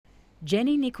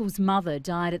Jenny Nichols' mother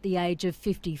died at the age of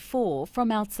 54 from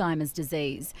Alzheimer's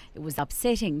disease. It was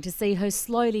upsetting to see her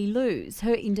slowly lose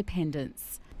her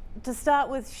independence. To start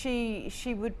with, she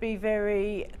would be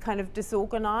very kind of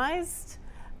disorganised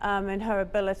in her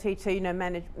ability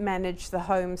to manage the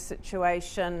home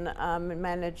situation and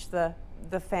manage the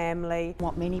family.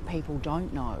 What many people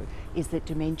don't know is that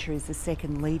dementia is the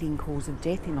second leading cause of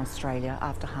death in Australia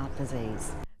after heart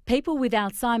disease. People with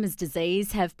Alzheimer's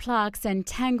disease have plaques and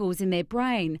tangles in their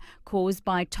brain caused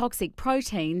by toxic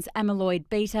proteins amyloid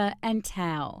beta and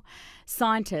tau.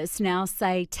 Scientists now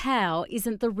say tau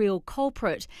isn't the real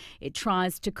culprit. It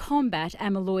tries to combat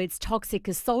amyloid's toxic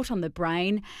assault on the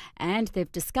brain, and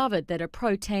they've discovered that a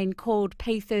protein called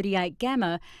p38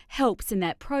 gamma helps in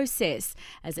that process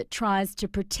as it tries to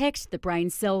protect the brain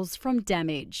cells from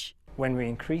damage. When we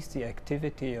increase the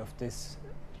activity of this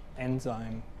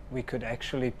enzyme, we could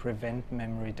actually prevent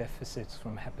memory deficits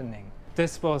from happening.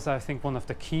 This was, I think, one of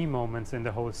the key moments in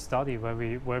the whole study where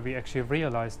we actually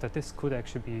realized that this could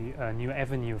actually be a new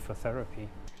avenue for therapy.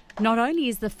 Not only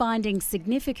is the finding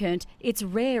significant, it's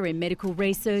rare in medical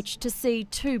research to see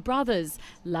two brothers,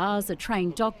 Lars, a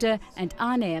trained doctor, and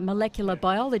Arne, a molecular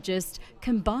biologist,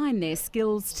 combine their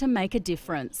skills to make a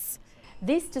difference.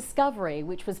 This discovery,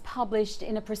 which was published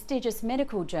in a prestigious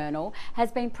medical journal,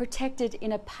 has been protected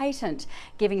in a patent,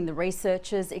 giving the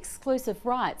researchers exclusive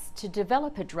rights to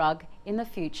develop a drug in the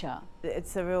future.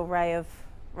 It's a real ray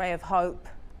of hope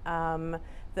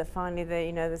that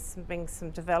finally there's been some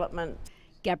development.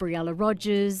 Gabriella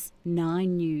Rogers,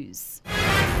 9 News.